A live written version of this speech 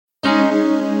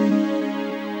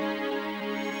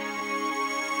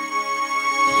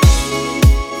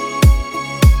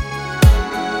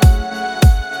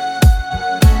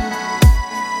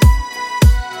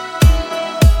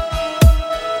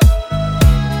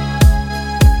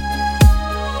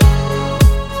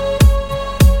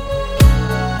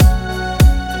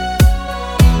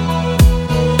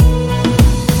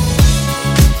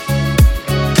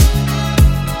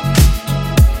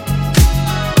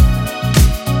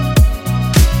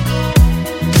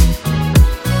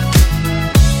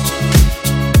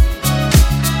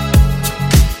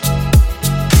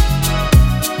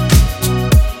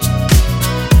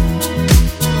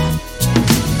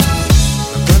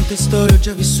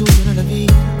vissuto nella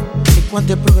vita e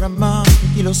quanto è programmato,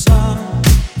 chi lo sa,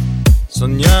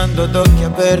 sognando ad occhi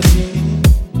aperti,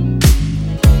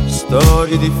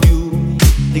 storie di fiumi,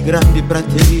 di grandi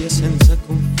praterie senza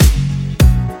confini,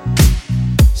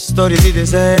 storie di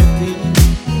deserti.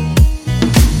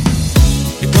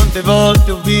 E quante volte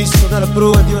ho visto dalla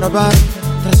prua di una barca,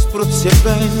 tra spruzzi e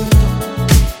vento,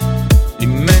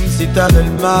 l'immensità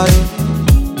del mare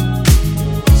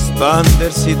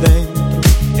espandersi dentro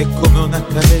è come una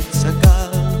carezza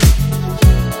calda,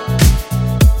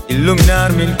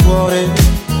 illuminarmi il cuore.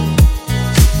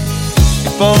 E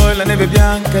poi la neve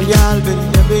bianca, gli alberi,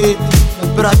 gli abeti,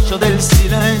 l'abbraccio del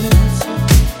silenzio,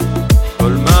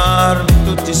 colmarmi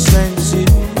tutti i sensi,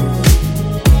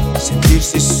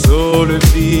 sentirsi solo e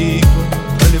vivo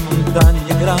tra le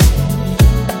montagne grandi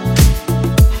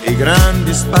e i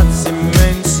grandi spazi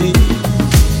immensi.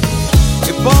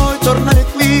 E poi tornare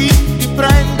qui,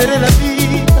 riprendere la vita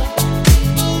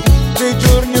dei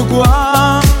giorni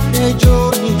uguali ai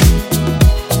giorni,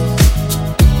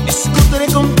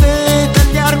 discutere con te,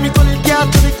 tagliarmi con il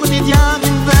ghiaccio dei quotidiani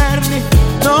inverni.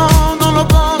 No, non lo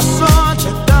posso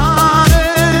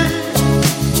accettare,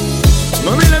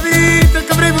 non è la vita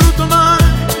che avrei voluto mai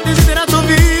desiderato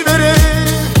vivere,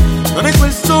 non è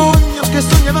quel sogno che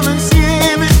sognavamo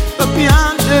insieme, fa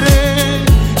piangere.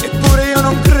 Eppure io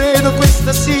non credo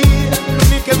questa sia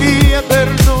l'unica via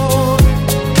per noi.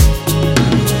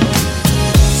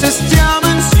 Se stiamo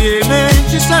insieme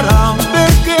ci sarà un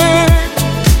perché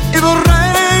e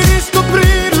vorrei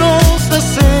riscoprirlo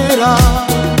stasera.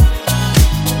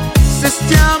 Se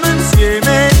stiamo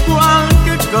insieme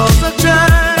qualche cosa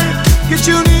c'è che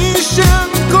ci unisce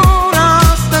ancora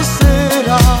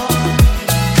stasera.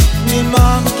 Mi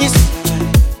manchi sai,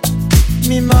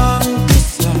 mi manchi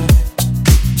sai.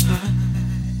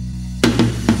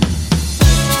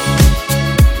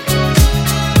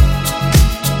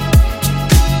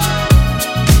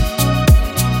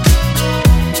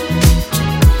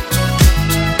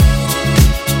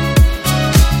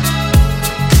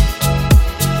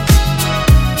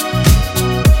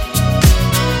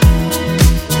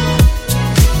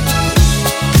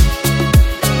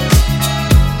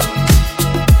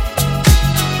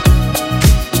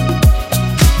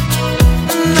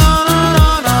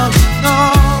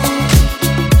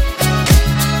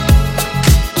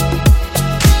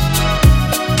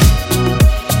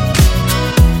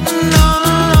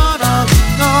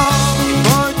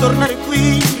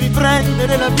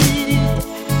 Riprendere la vita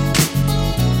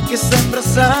che sembra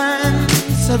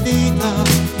senza vita,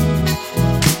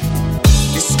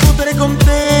 discutere con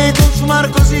te, consumare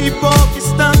così pochi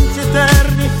istanti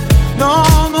eterni.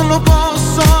 No, non lo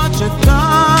posso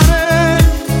accettare.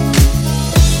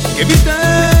 Che vita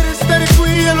è restare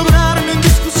qui a lograrmi in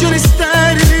discussioni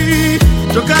sterili,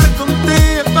 giocare con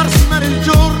te e farsi male il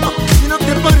giorno, di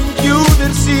notte e poi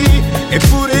rinchiudersi.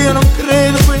 Eppure io non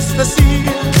credo questa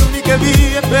sia l'unica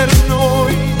via per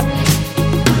noi.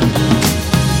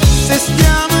 Se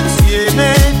stiamo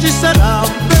insieme ci sarà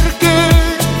un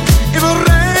perché e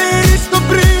vorrei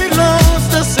riscoprirlo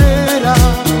stasera.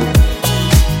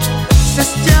 Se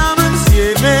stiamo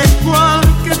insieme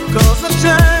qualche cosa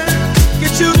c'è che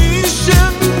ci unisce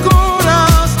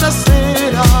ancora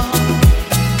stasera.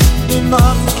 Mi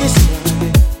manchi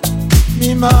sai,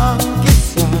 mi manchi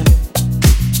sai.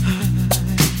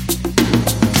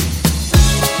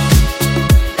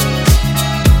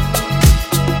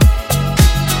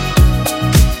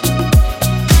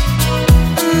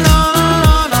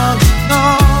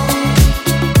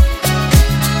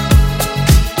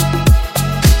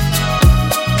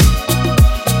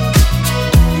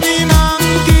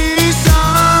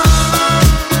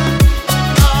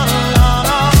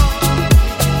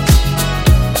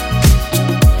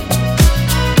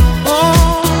 Oh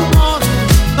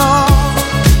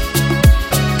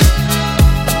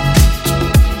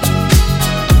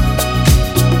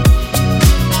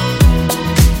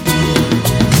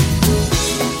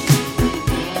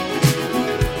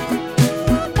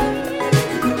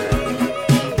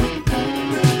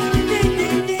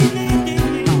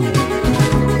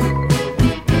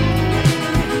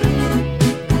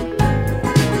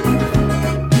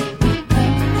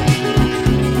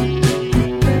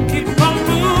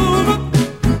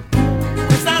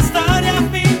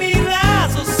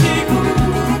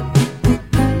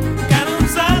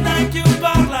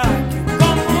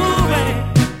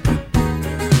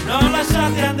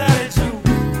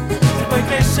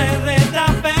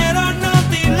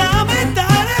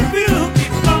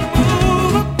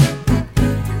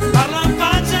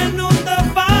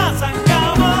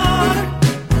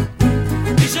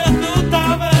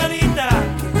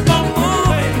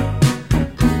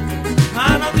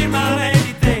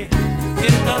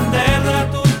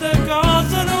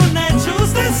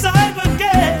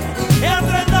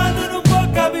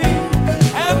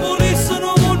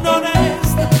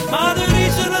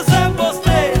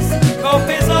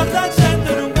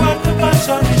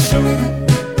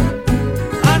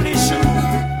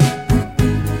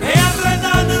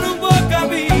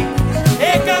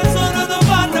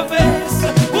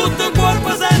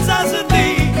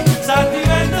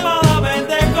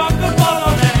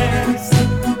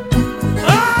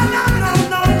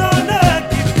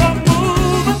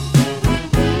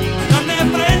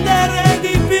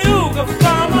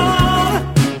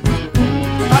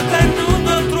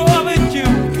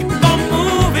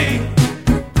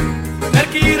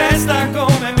sta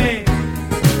come me,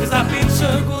 che sta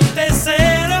pince con te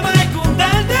sera, ma è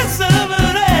contenta e se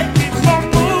vede che può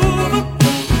muovere,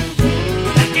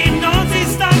 perché non si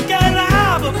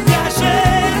stancherà per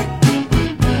piacere,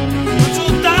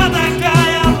 giuntata a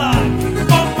caia là, che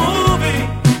può muovere,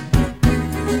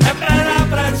 e per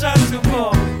abbracciarsi un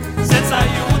po', senza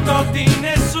aiuto di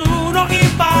nessuno,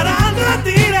 imparando a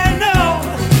dire no,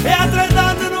 e a 30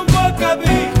 anni non può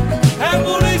capire, è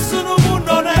buonissimo un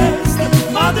mondo onesto,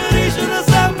 ma ti dice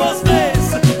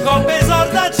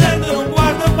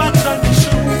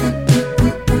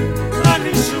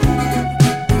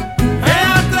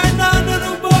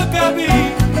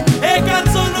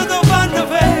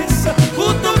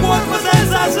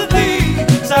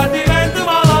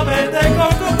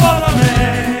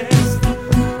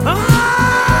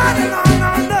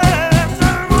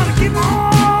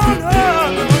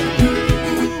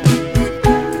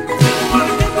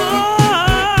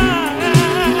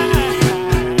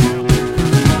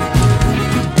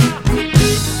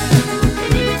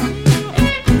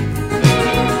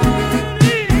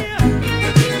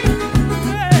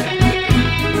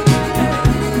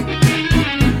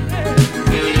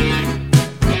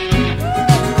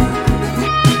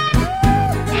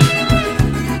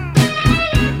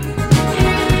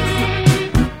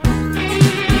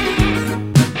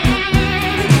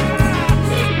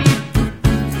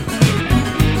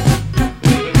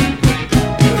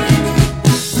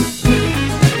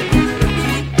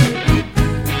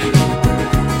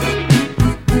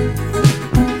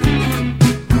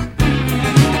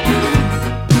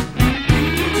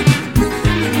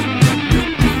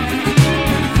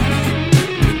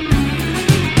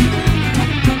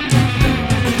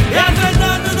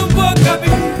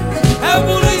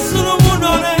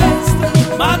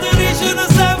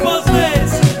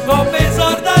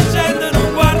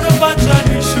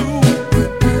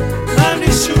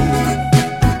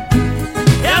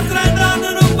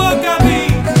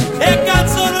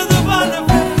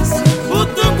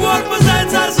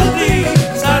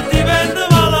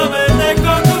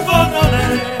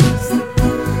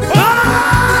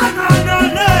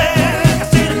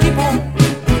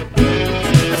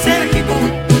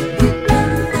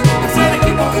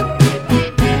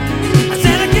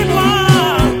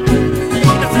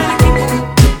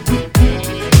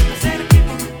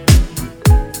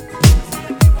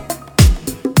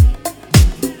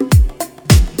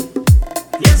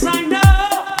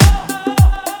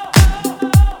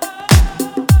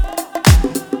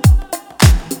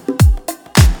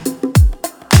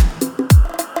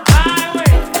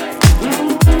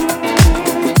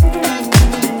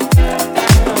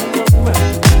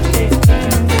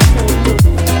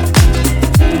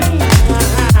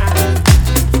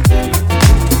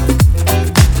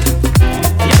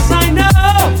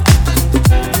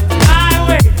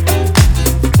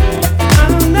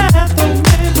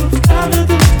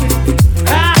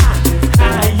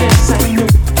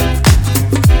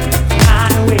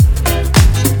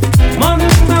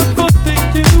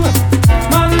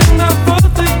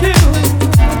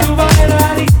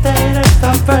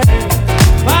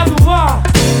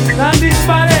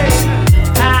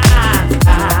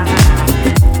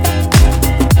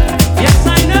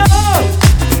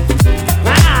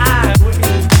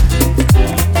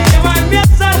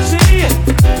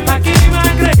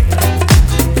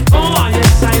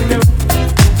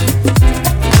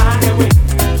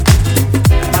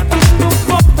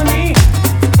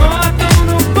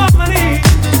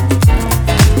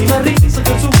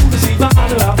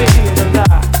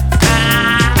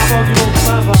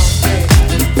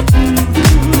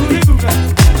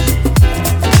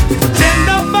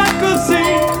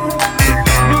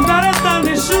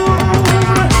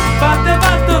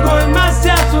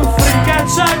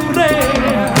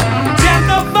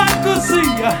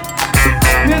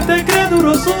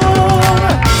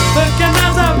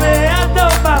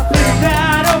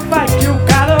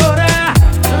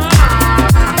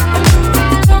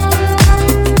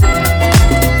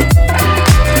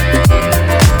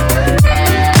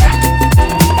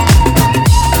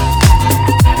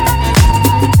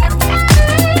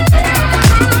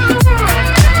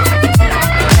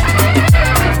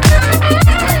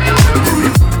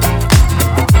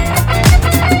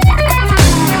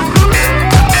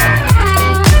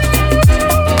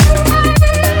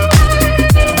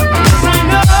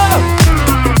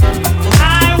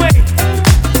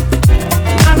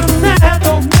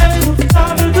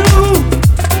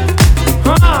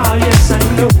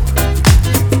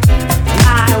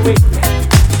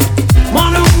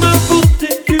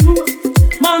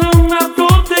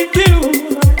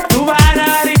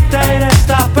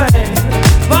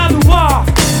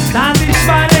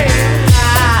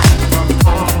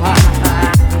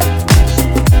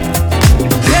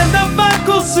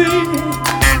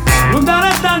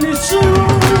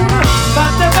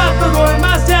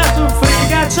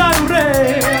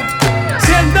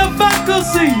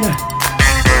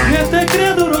niente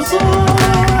credo lo so,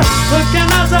 perché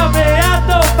non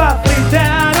sapevo fa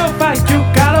frittare o fa più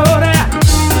calore.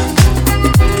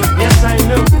 Yes I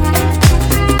know,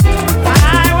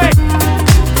 highway.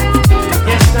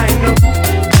 Yes I know,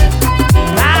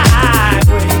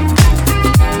 highway,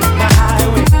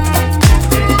 highway.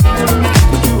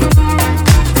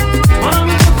 Wanna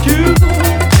be with you,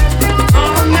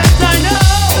 oh yes I know.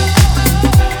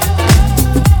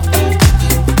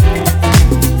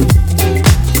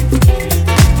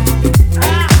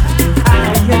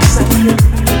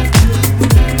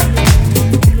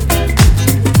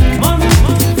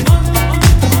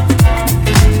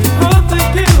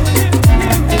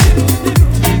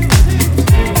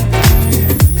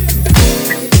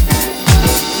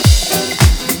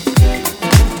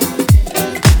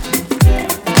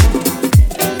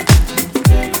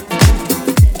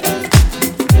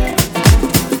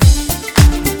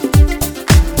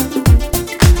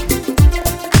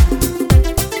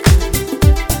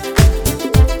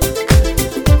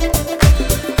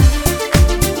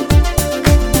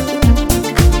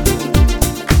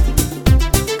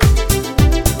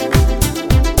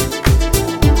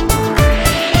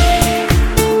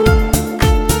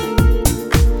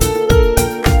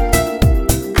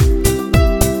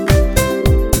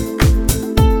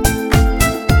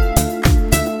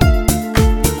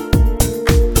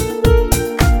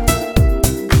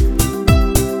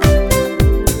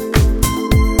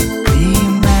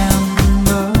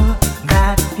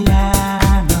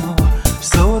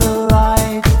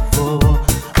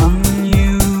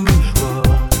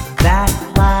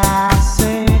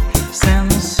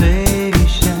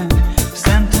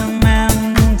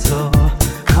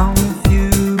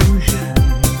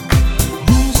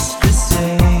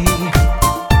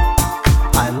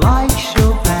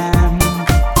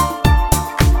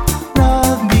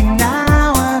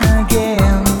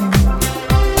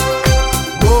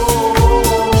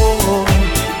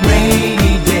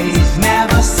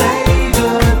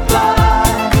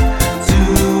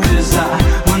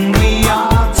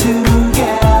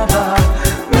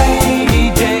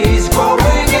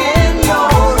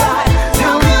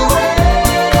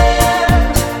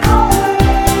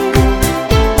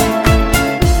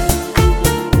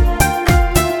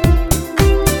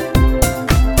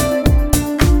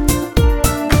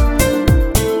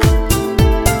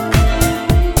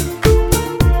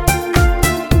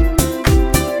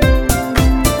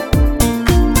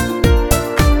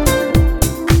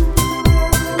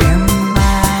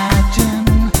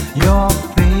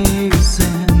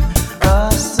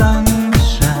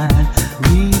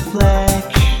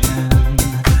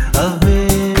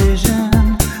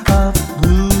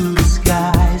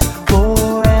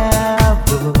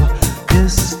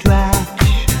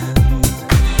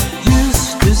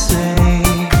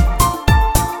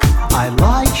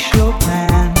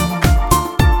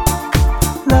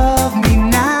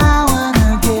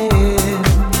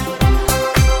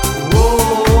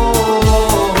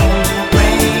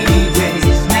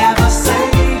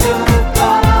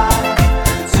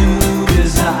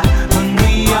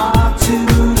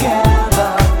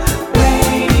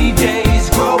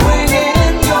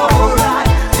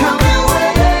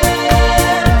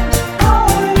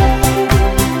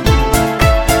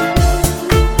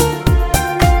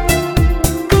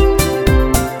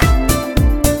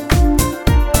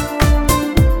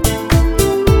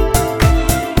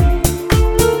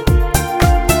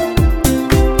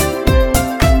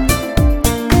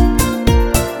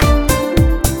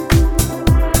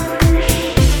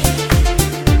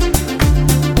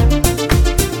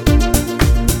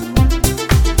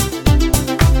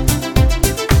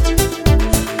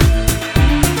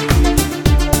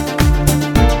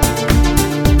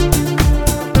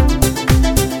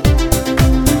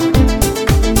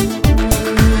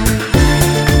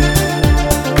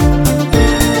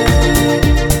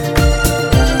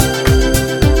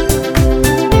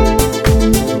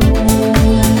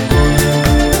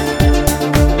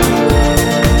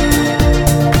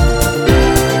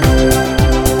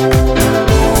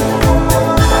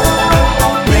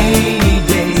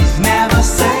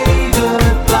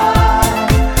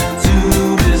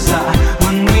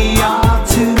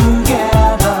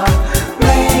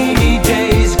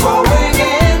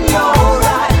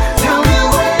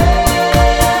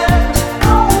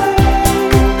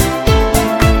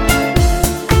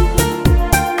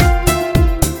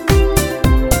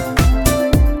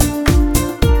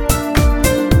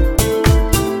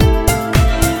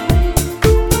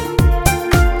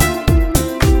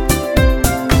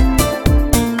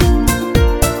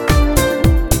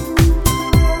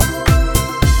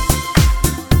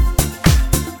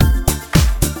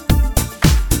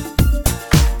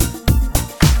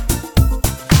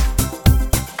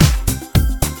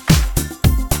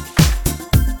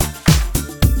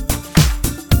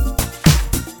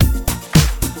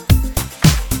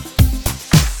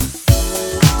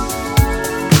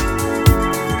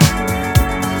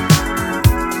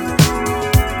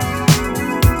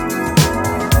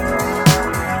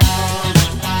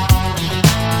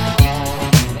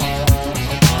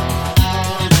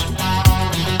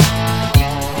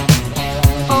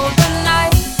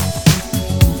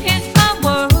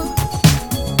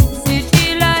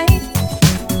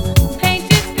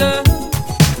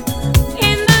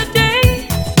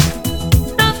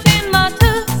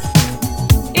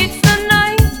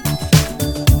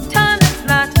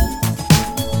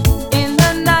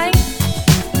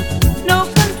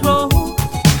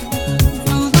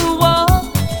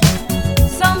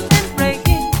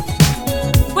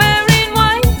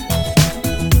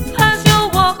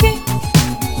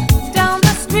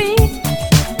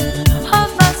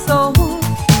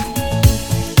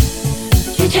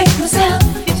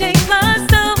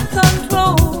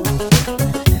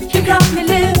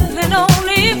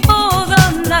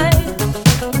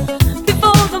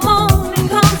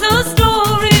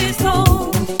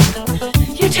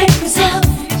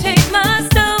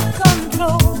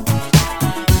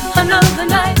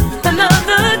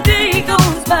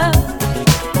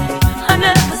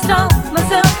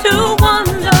 myself to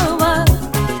wonder why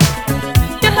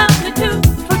you help me to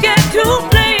forget to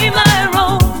play my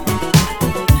role.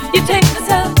 You take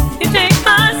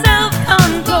my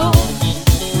self-control.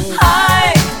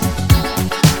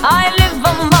 I live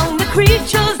among the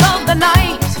creatures of the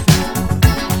night.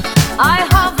 I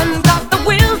haven't got the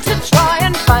will to try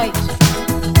and fight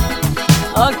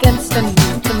against a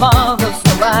new tomorrow,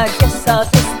 so I guess I'll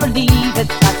just believe it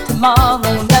that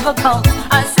tomorrow never comes.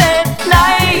 I said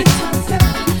night,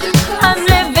 I'm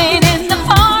living in the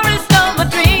forest of a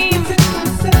dream.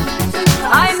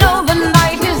 I know the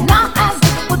night is not as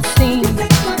it would seem.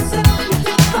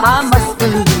 I must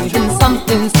believe in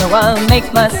something, so I'll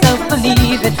make myself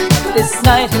believe it. This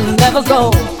night will never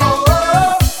go.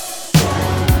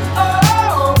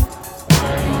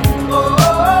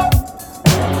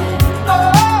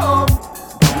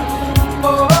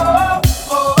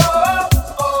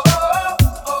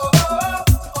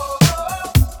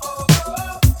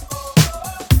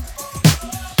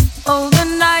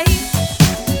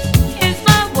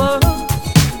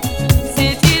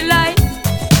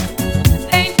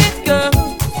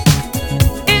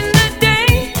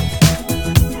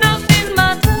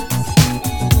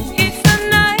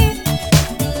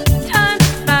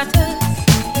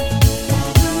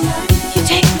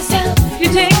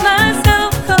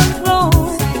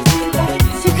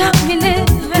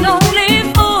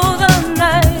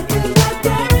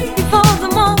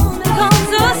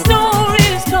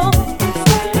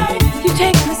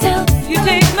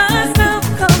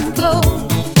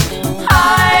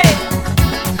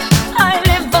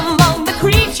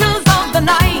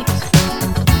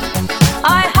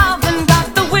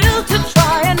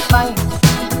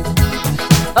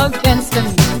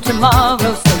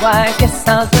 I guess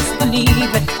I'll just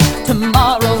believe it.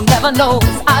 Tomorrow never knows.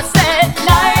 I said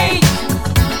night,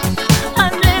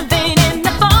 I'm living in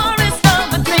the forest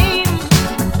of a dream.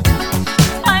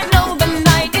 I know the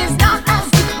night is not as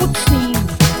it would seem.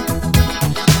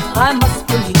 I must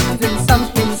believe in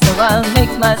something, so I'll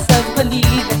make myself believe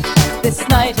it. This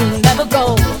night will never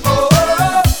go.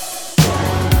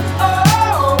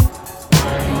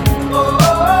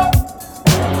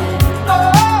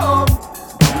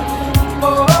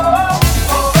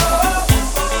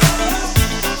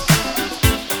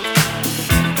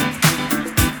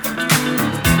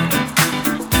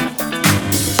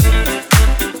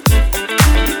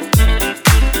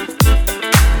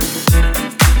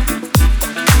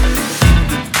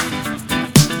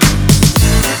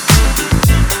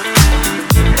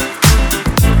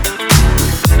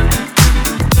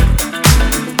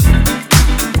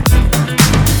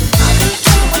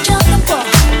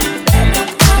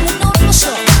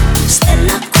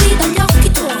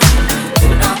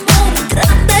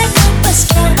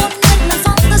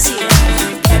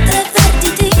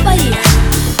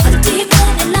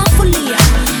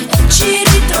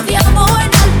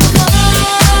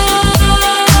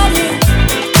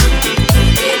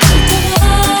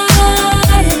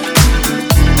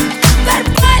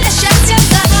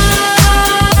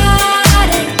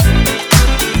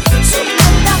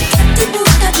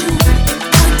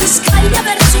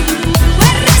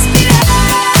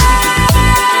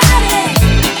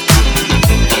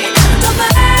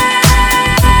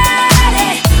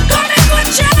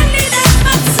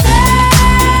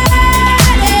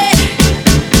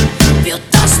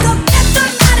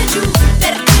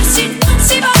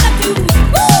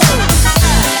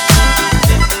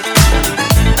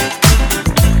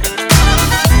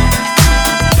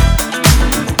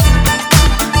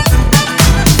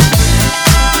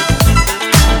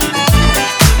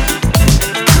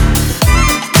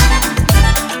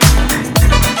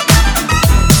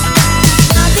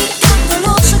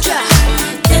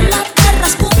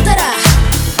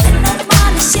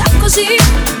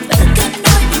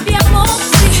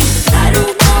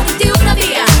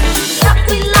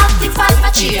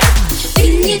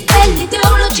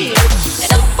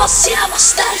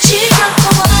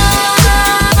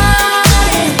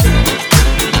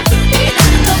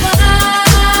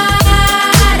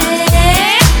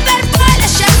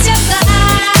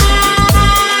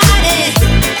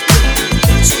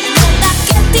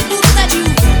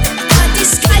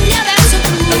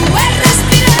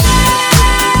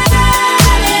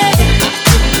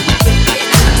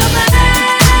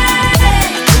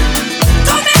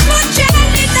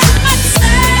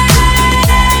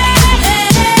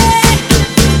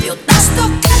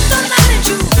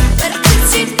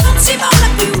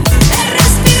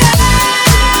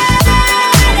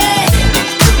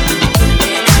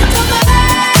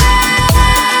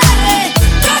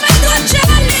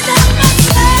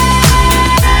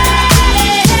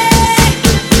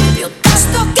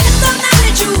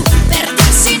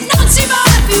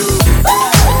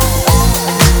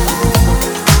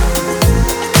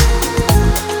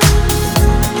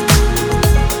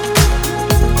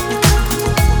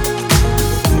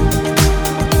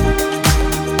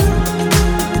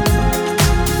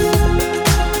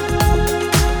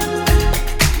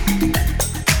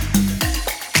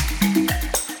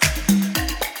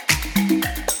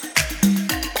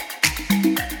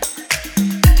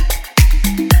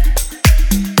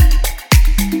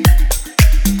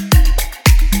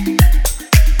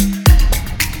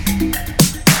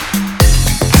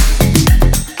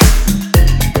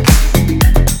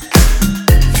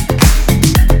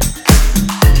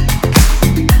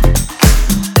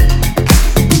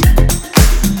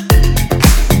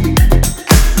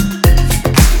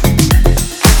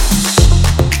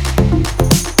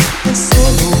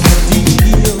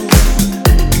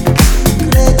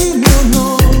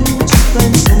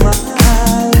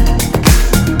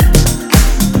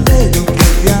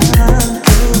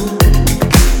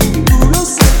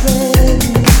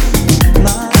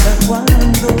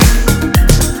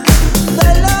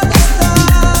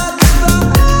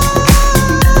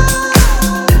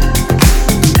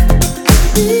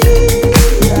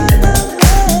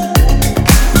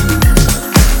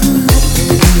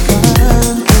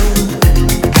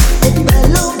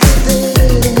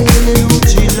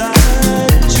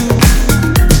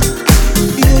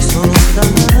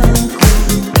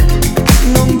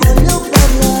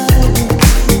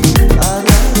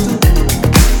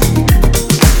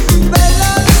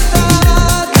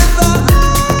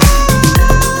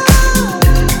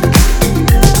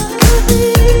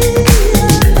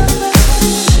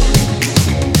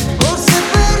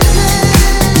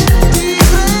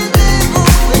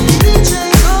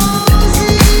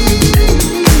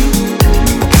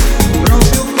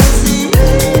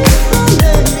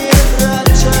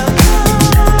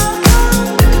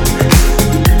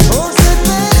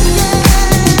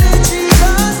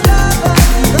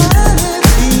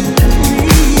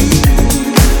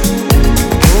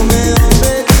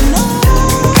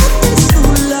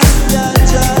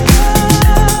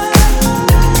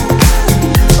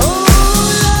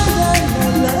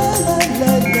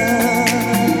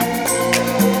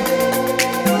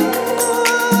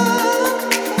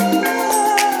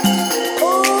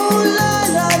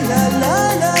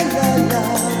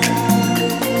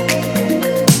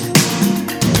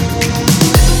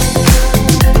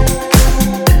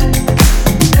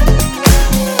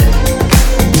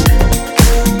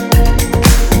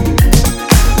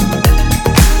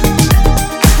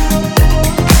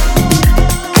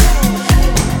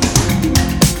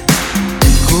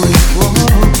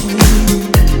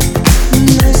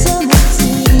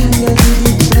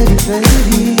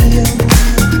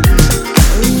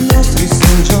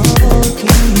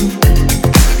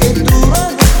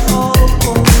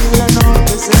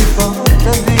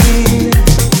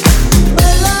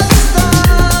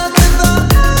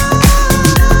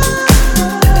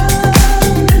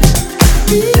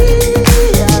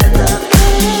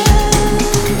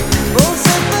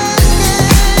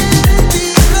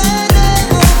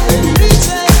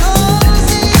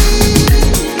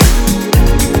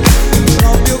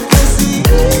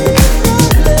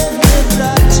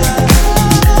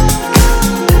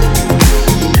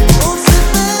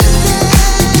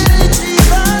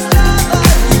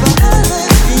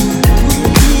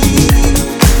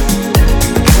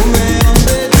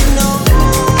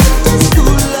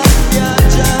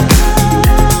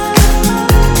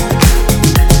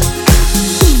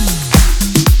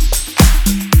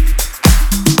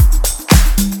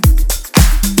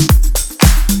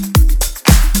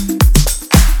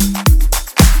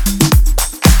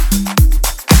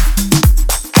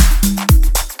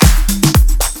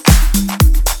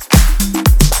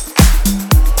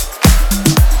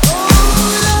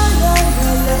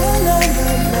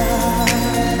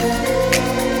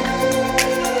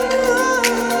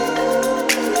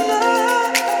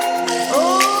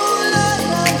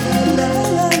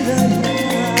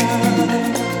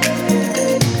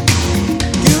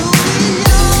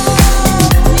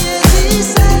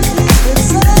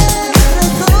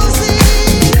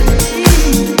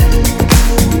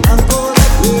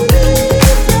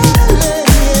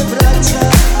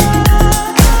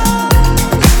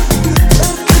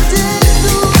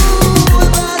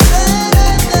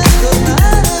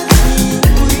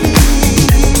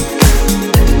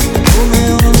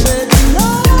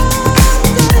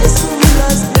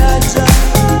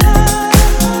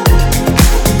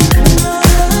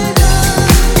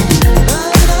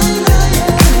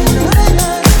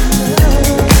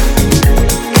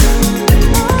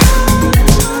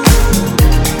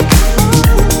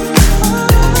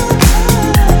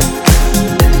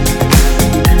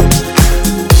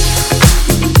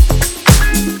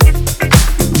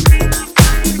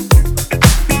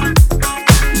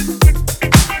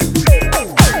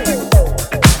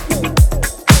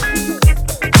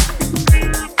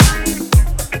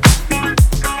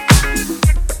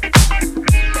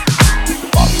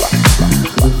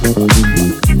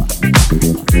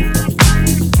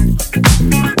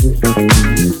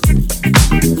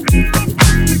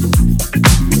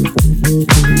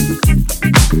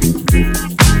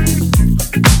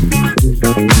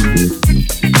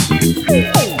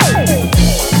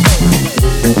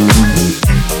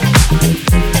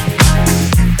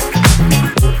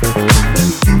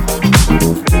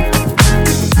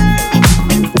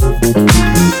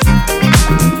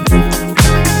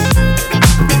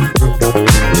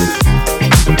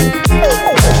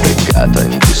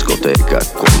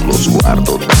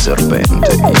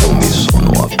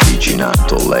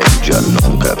 illuminato, lei già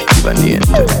non capiva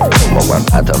niente. L'ho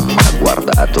guardata, m'ha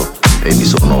guardato e mi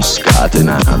sono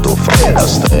scatenato. Fred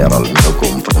Astaire al mio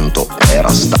confronto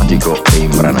era statico e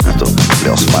imbranato. Le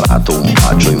ho sparato un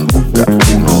bacio in bocca,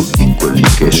 uno di quelli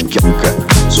che schiocca.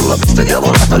 Sulla pista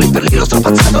diavolata, lì per lì l'ho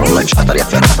strapazzata, l'ho lanciata,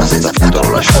 riafferrata, senza fiato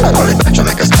l'ho lasciata. Tra le braccia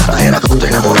m'è cascata, era tutta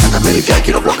innamorata, per i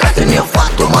fianchi l'ho bloccata e ne ho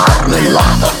fatto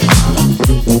marmellata.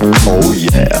 Oh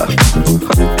yeah,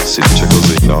 si dice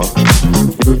così, no?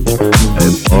 E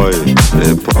poi,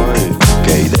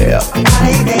 che idea?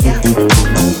 Quale idea?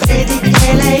 Non vedi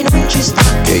che lei non ci sta?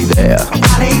 Che idea?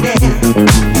 Quale idea?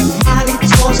 È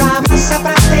maliziosa ma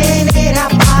saprà tenere a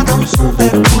bada un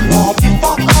super uomo un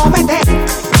po' come te.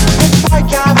 E poi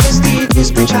che ha vestiti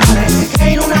speciale che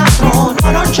in un altro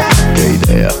no, non c'è. Che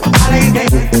idea? Quale idea?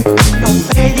 Non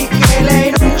vedi che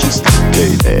lei non ci sta? Che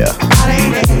idea? Quale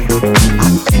idea?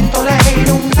 Attento, lei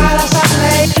lunga la sa,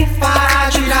 lei ti farà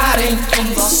girare in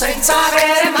fondo senza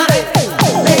avere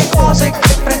mai le cose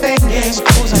che pretendi. E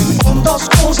scusa, in fondo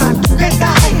scusa, tu che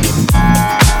dai?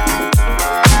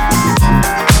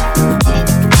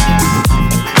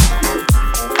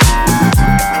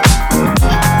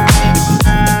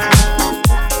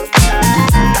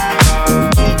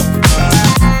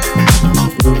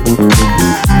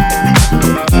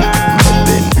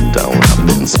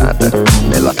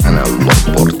 Nella tana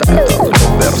l'ho portata,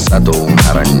 l'ho versato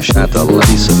un'aranciata,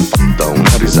 lei si è fatta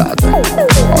una risata.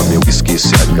 Al mio whisky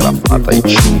si è aggrappata, i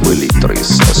 5 litri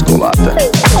si è scolata.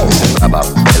 Mi sembrava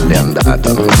pelle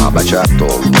andata, m'ha baciato,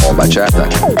 l'ho baciata.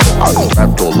 Al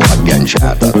contratto l'ho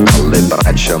agganciata, dalle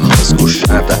braccia m'è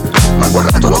sgusciata. Ma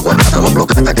guardato, l'ho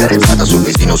bloccata, carezzata sul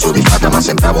visino sudifata. Ma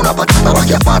sembrava una patata, l'ho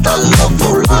acchiappata, l'ho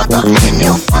frullata e ne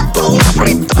ho fatto una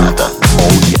frittata. Oh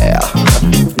yeah,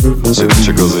 si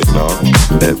dice così, no?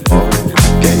 E poi,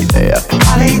 che idea?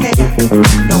 Quale idea?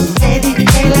 Non vedi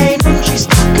che lei non ci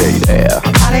sta? Che idea?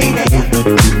 Quale idea?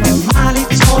 È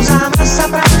maliziosa ma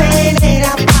saprà tenere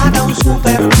a bada un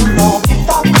super uomo un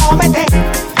po' come te.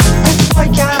 E poi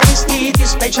che ha vestiti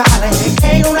speciale che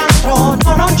in un altro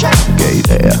no, non c'è. Che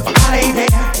idea? Quale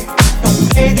idea? Non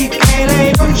vedi che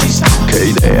lei non ci sta? Che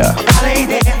idea? Quale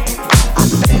idea?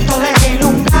 Attento, lei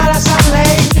lunga la sa,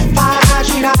 lei ti farà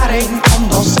girare in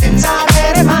fondo senza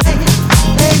avere mai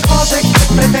le cose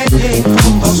che pretendi. In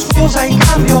fondo scusa, in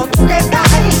cambio tu che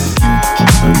dai?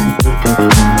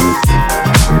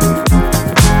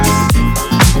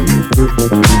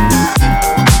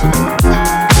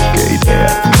 Che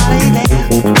idea? Quale idea?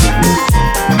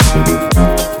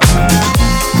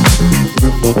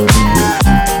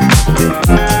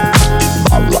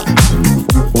 Balla.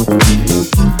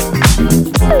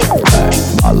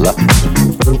 Balla.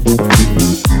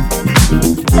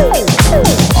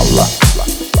 Balla.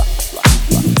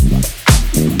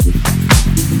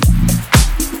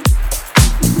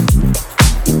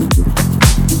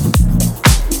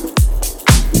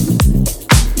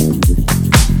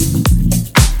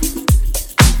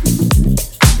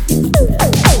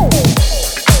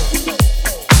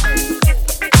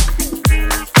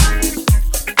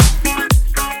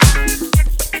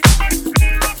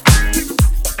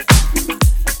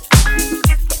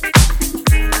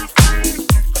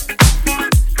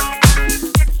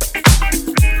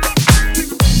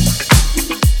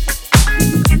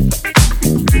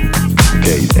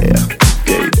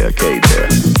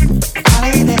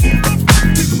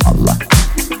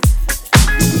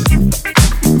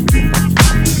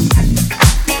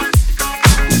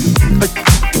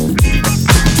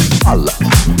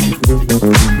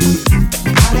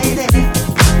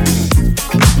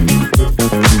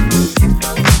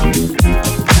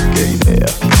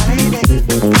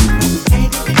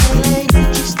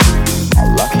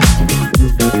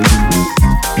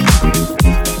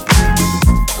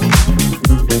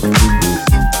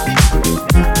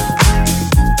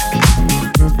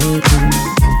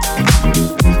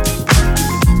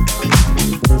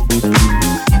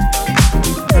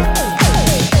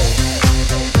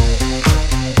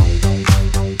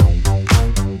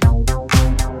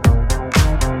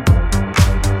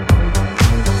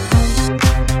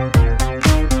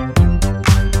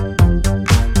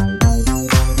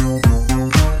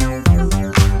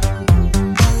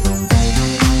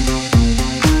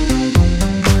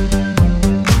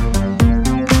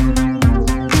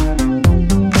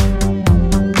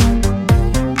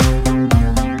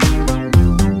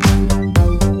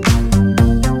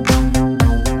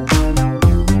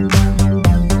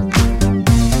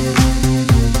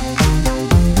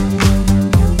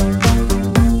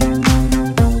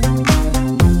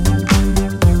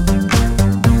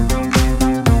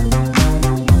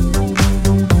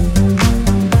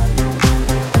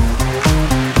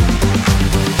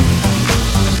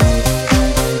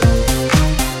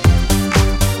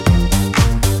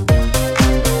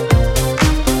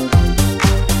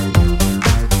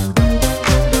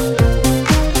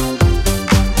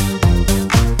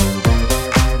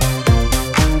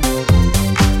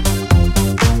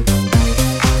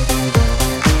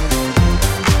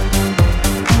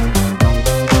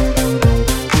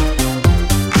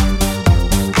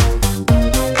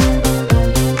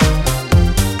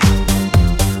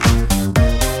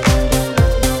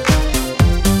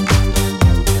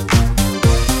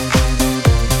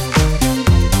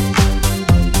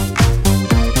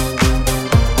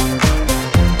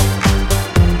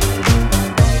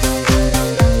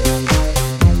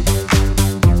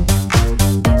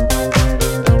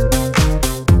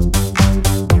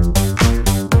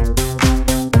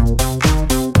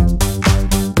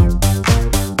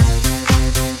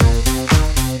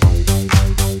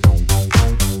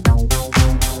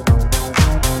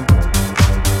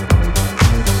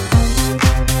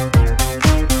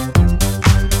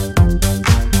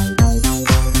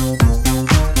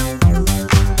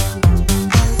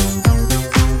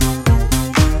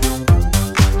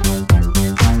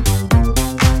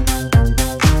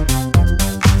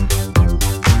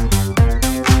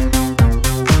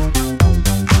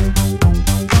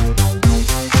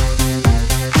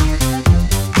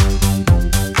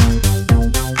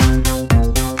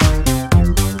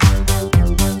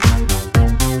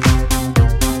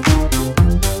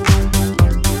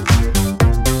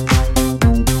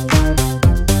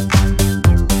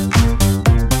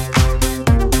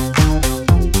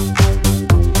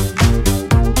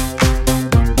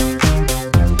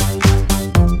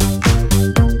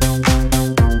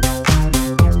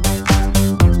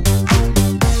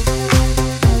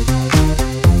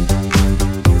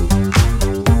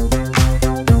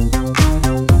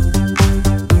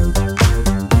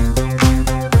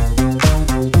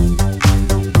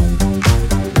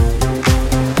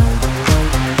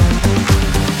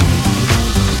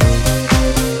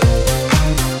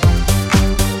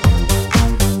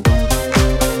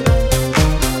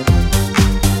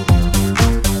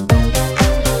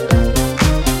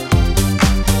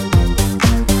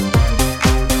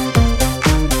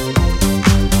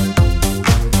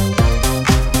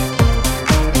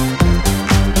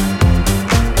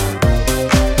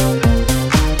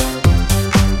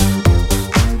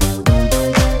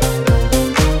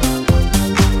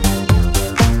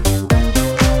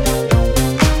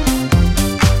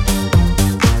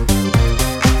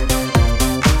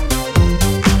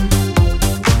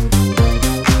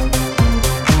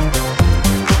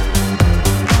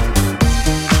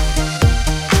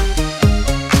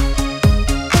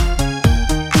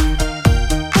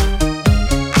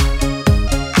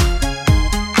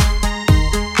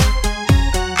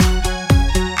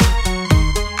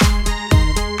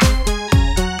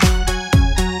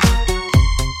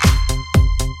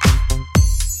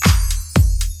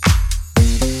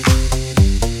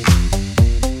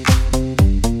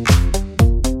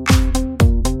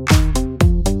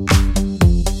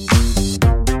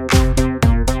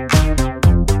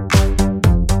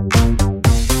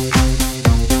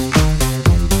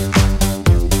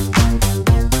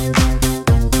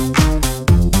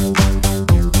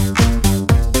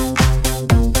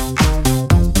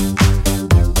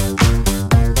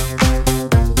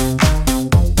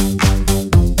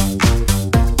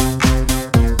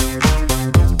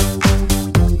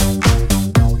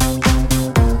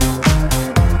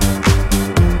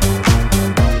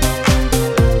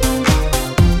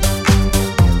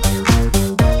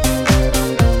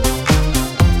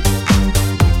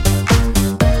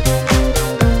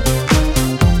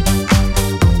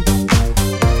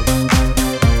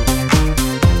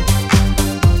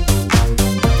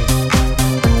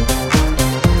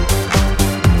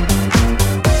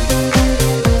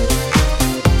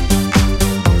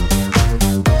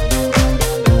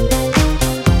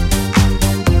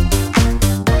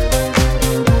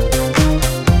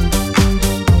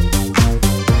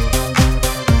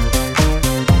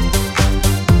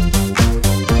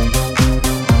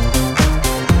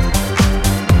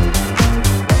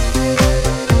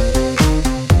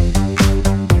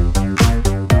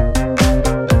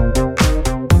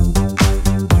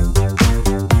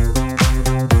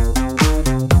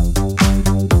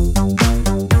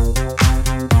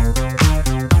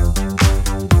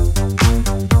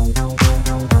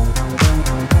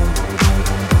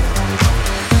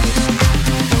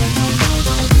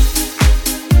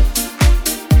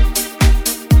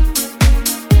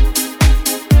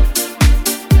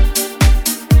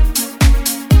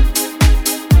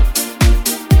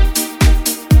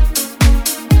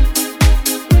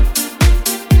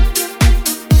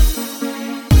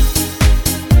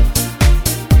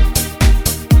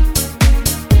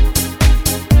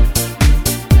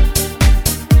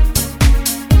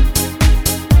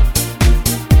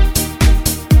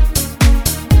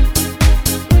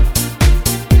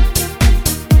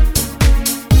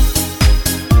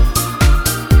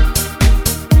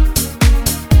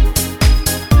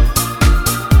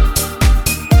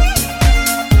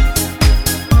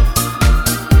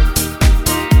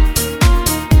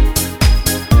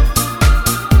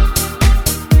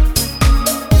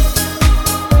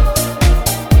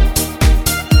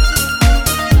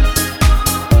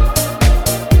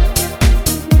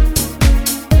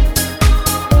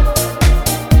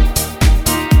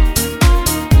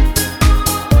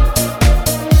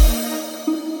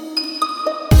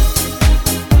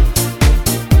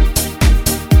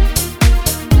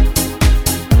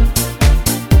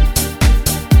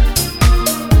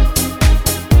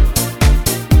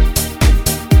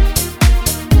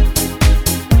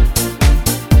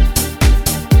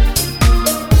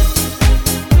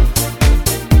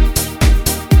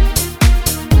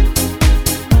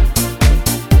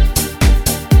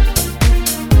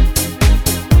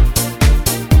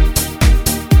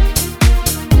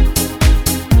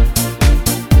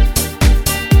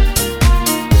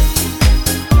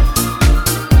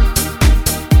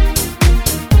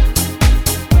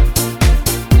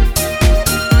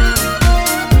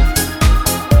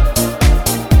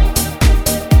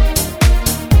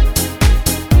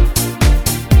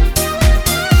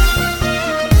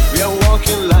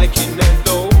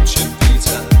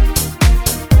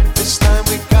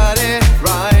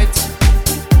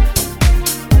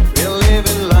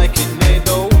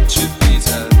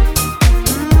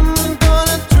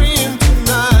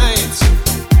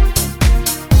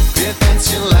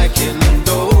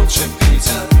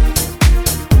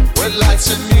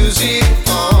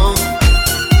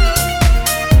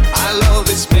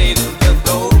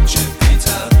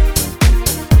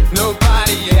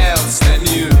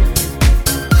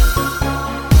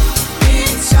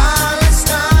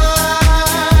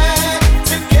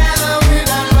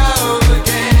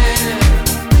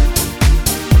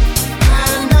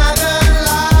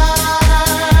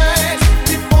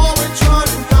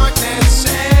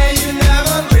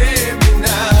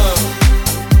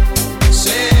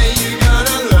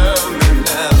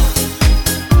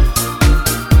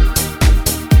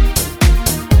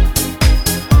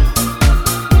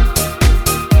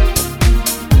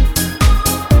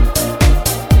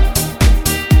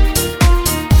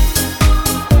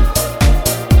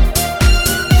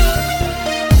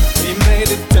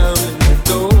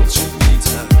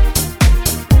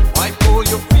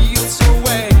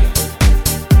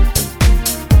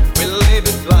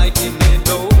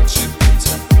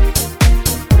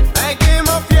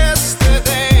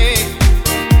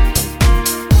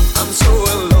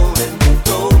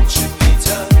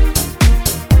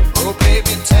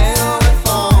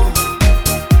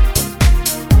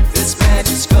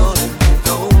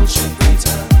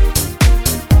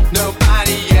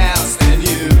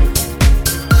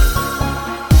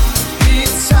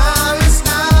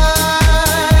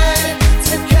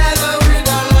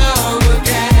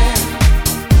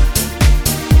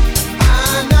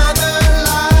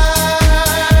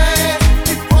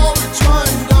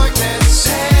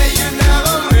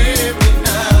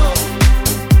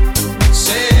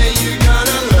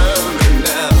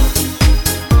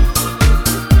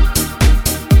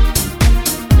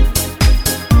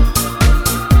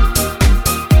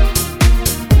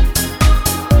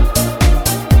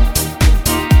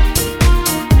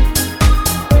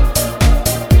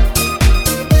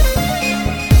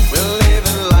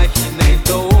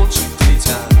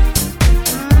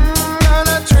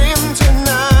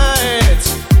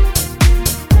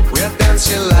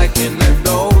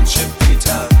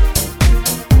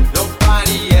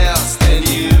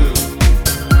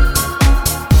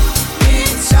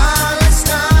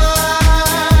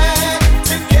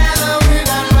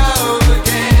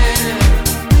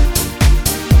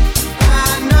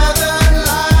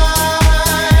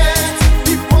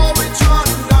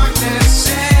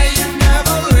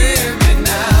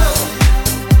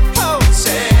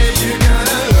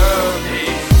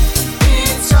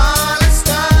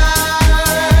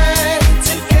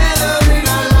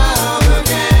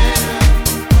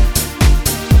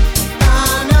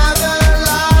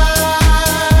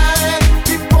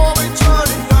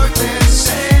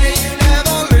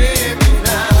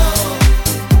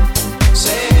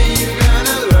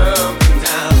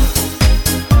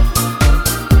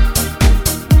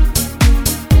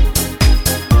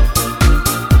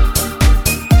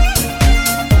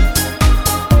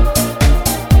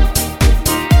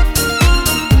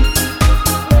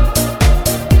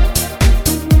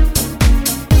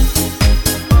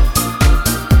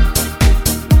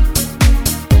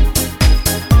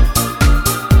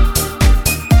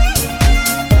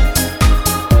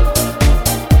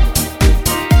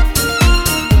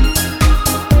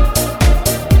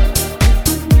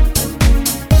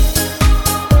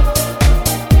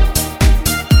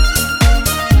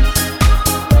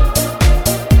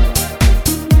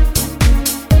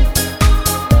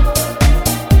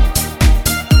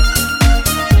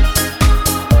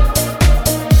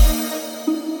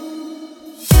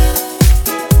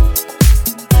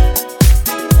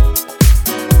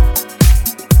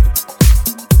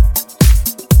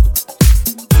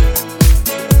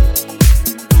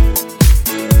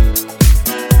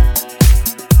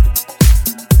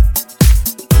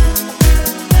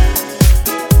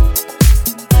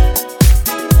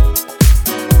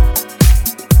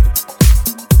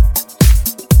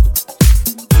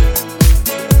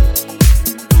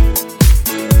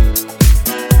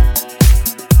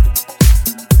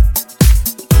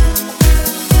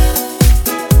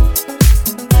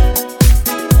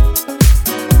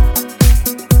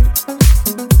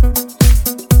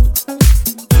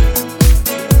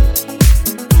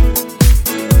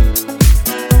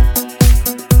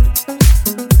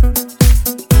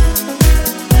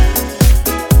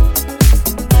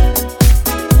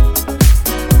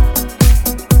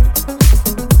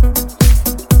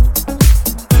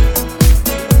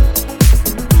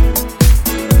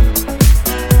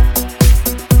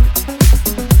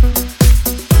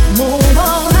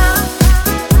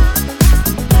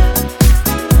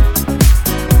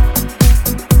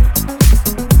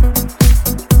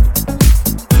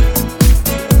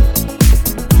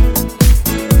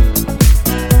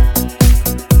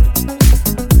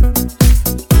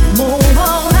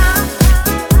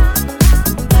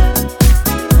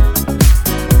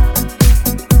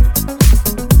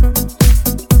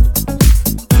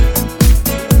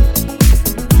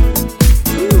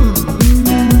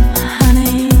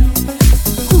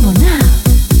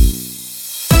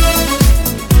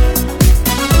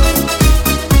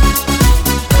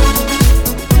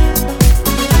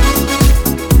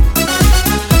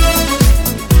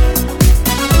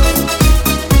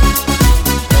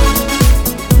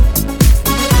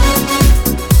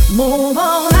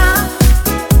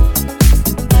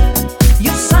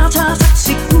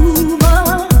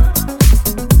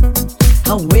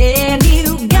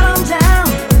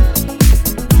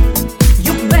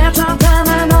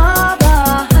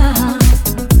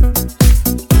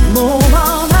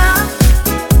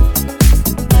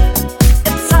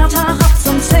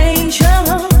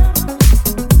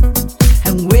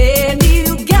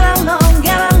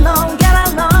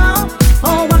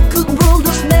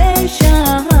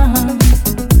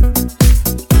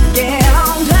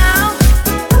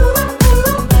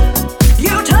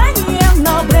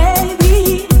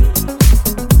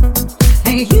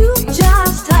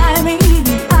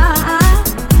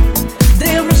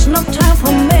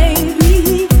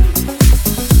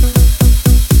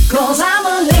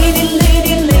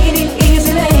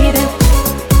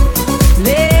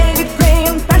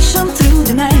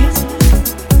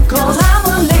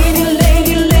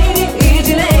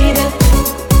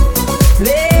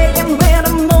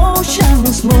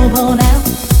 move on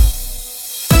out.